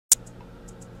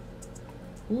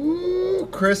Ooh,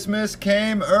 Christmas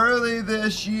came early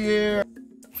this year.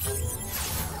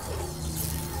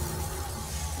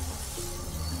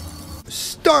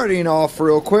 Starting off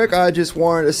real quick, I just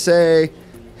wanted to say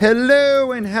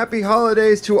hello and happy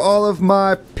holidays to all of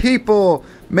my people.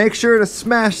 Make sure to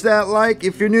smash that like.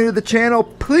 If you're new to the channel,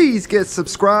 please get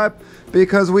subscribed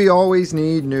because we always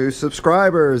need new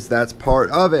subscribers. That's part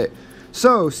of it.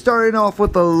 So starting off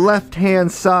with the left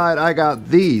hand side, I got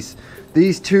these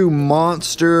two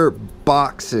monster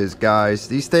boxes, guys.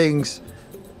 These things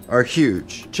are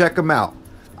huge. Check them out.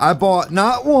 I bought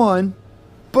not one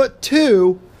but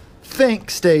two Think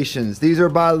stations. These are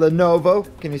by Lenovo.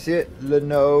 Can you see it?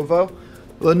 Lenovo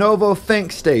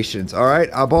Think stations. All right,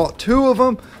 I bought two of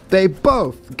them. They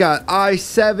both got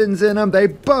i7s in them. They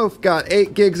both got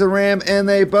 8 gigs of RAM, and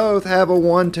they both have a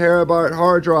 1 terabyte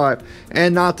hard drive.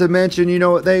 And not to mention, you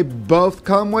know what they both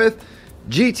come with?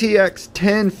 GTX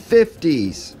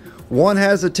 1050s. One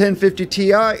has a 1050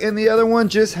 Ti and the other one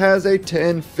just has a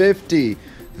 1050.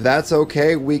 That's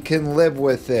okay, we can live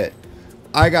with it.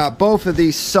 I got both of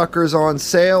these suckers on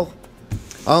sale.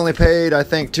 I only paid, I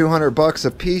think, 200 bucks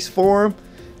a piece for them,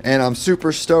 and I'm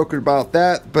super stoked about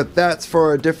that, but that's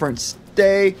for a different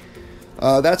day.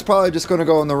 That's probably just going to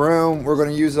go in the room. We're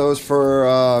going to use those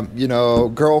for, you know,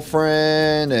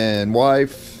 girlfriend and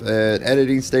wife and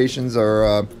editing stations,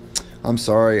 or, I'm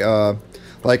sorry,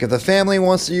 like if the family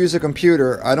wants to use a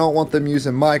computer, I don't want them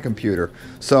using my computer.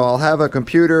 So I'll have a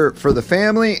computer for the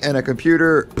family and a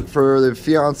computer for the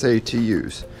fiance to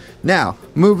use. Now,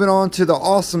 moving on to the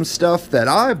awesome stuff that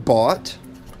I bought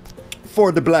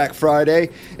for the Black Friday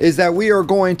is that we are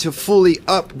going to fully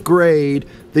upgrade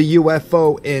the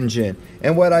UFO engine.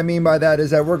 And what I mean by that is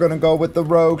that we're going to go with the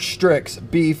Rogue Strix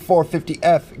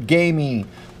B450F Gaming.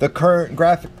 The current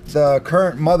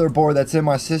motherboard that's in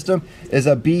my system is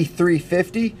a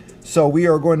B350, so we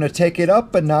are going to take it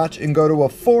up a notch and go to a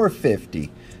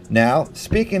 450. Now,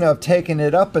 speaking of taking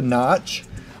it up a notch,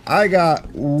 I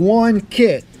got one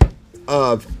kit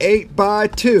of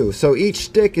 8x2, so each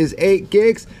stick is 8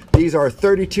 gigs. These are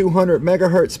 3200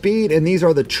 megahertz speed, and these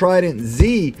are the Trident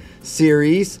Z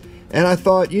series. And I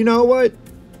thought, you know what?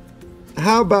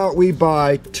 How about we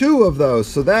buy 2 of those,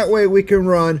 so that way we can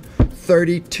run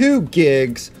 32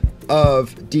 gigs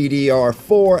of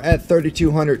DDR4 at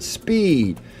 3200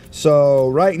 speed. So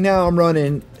right now I'm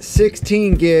running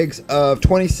 16 gigs of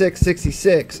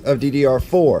 2666 of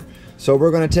DDR4. So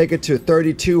we're going to take it to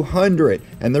 3200,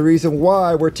 and the reason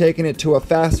why we're taking it to a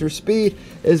faster speed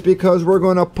is because we're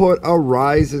going to put a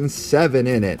Ryzen 7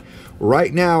 in it.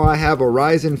 Right now I have a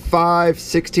Ryzen 5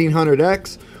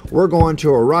 1600X. We're going to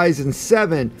a Ryzen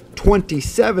 7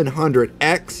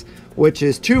 2700X, which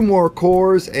is 2 more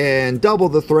cores and double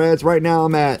the threads. Right now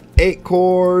I'm at 8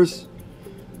 cores,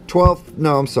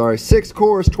 6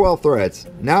 cores, 12 threads.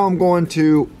 Now I'm going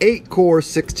to 8 cores,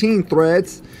 16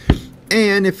 threads.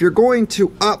 And if you're going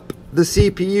to up the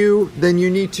CPU, then you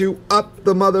need to up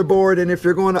the motherboard. And if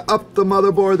you're going to up the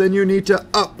motherboard, then you need to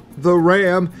up the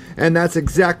RAM. And that's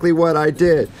exactly what I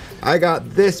did. I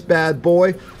got this bad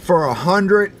boy for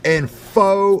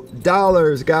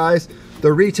 $104, guys.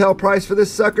 The retail price for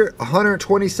this sucker,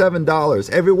 $127.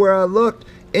 Everywhere I looked,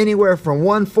 anywhere from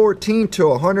 $114 to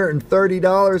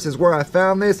 $130 is where I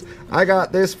found this. I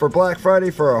got this for Black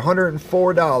Friday for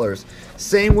 $104.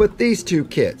 Same with these two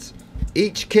kits.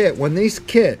 Each kit, when this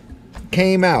kit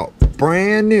came out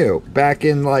brand new back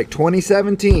in like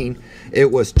 2017, it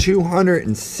was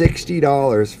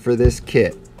 $260 for this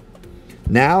kit.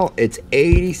 Now it's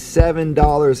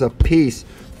 $87 a piece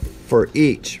for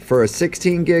each. For a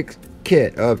 16 gig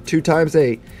kit of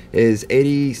 2x8 is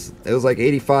it was like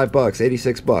 85 bucks,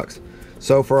 86 bucks.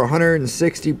 So for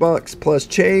 160 bucks plus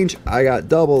change, I got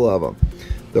double of them.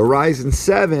 The Ryzen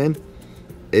 7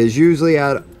 is usually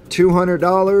at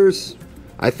 $200.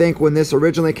 I think when this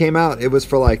originally came out, it was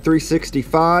for like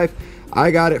 $365.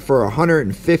 I got it for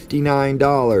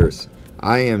 $159.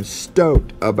 I am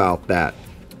stoked about that.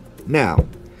 Now,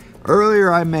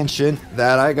 earlier I mentioned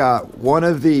that I got one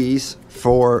of these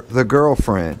for the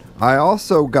girlfriend. I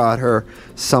also got her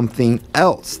something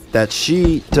else that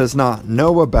she does not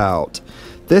know about.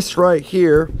 This right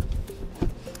here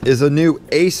is a new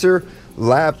Acer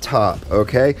laptop,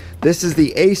 okay? This is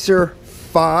the Acer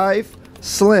 5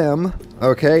 Slim,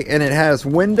 okay? And it has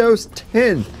Windows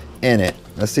 10 in it.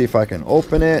 Let's see if I can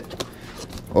open it.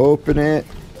 Open it.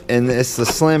 And it's the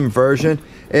Slim version.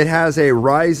 It has a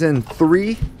Ryzen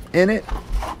 3 in it.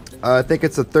 I think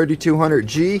it's a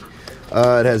 3200G.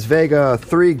 It has Vega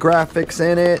 3 graphics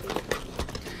in it.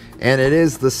 And it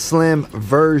is the Slim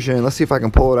version. Let's see if I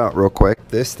can pull it out real quick.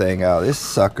 This thing out. This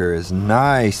sucker is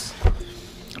nice.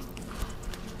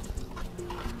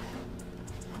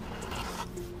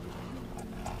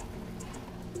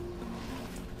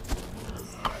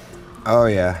 Oh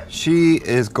yeah, she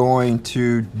is going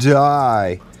to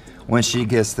die when she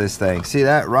gets this thing. See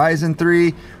that? Ryzen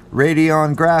 3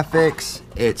 Radeon graphics.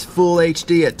 It's full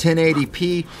HD at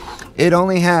 1080p. It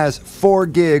only has 4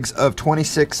 gigs of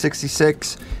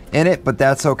 2666 in it, but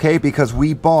that's okay because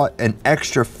we bought an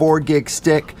extra 4 gig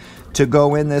stick to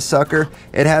go in this sucker.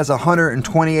 It has a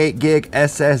 128 gig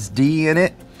SSD in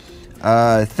it.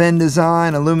 Thin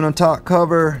design, aluminum top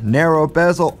cover, narrow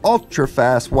bezel, ultra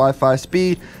fast Wi-Fi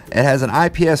speed. It has an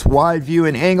IPS wide view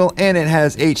and angle, and it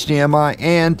has HDMI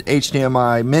and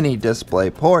HDMI mini display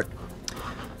port.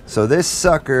 So this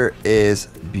sucker is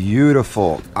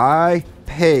beautiful. I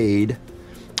paid,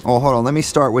 oh hold on, let me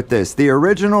start with this. The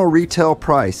original retail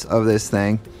price of this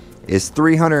thing is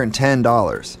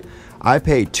 $310. I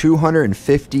paid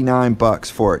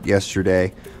 $259 for it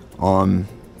yesterday on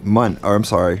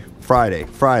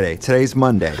Friday. Today's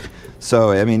Monday.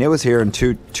 So I mean, it was here in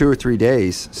two or 3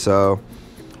 days. So,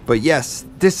 but yes,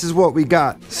 this is what we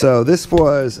got. So this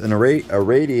was a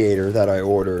radiator that I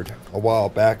ordered a while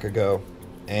back ago,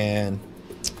 and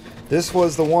this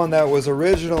was the one that was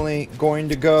originally going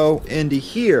to go into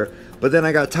here, but then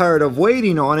I got tired of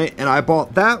waiting on it, and I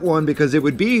bought that one because it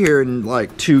would be here in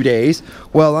like 2 days.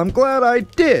 Well, I'm glad I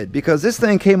did, because this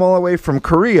thing came all the way from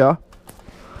Korea.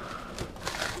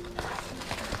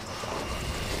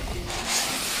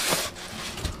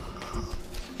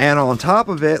 And on top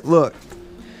of it, look,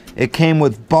 it came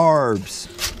with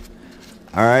barbs.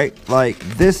 All right, like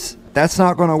this, that's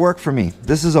not going to work for me.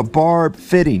 This is a barb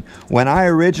fitting. When I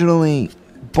originally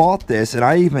bought this, and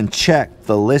I even checked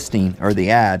the listing or the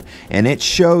ad, and it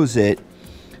shows it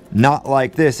not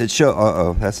like this. It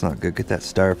shows, that's not good. Get that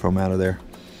styrofoam out of there.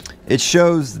 It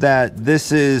shows that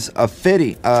this is a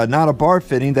fitting, not a barb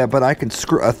fitting, but I can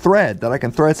screw a thread, that I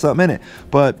can thread something in it.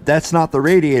 But that's not the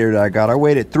radiator that I got. I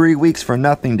waited 3 weeks for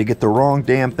nothing to get the wrong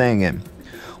damn thing in.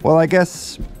 Well, I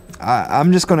guess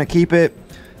I'm just going to keep it.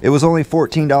 It was only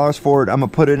 $14 for it. I'm going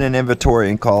to put it in inventory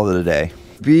and call it a day.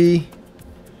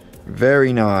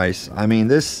 Very nice. I mean,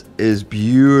 this is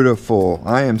beautiful.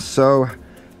 I am so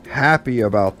happy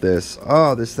about this.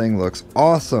 Oh, this thing looks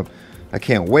awesome. I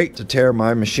can't wait to tear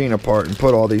my machine apart and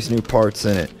put all these new parts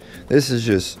in it. This is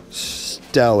just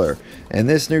stellar. And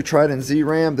this new Trident Z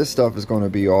RAM, this stuff is going to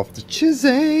be off the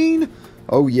chisane.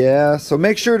 Oh yeah. So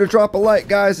make sure to drop a like,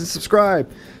 guys, and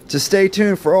subscribe to stay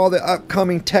tuned for all the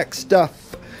upcoming tech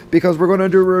stuff, because we're going to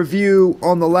do a review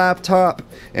on the laptop,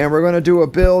 and we're going to do a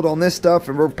build on this stuff,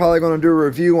 and we're probably going to do a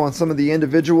review on some of the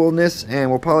individualness, and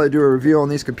we'll probably do a review on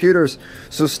these computers.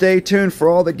 So stay tuned for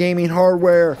all the gaming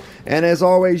hardware, and as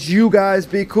always, you guys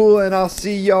be cool, and I'll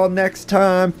see y'all next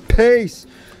time. Peace.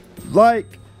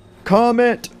 Like,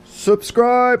 comment,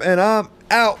 subscribe, and I'm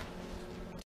out.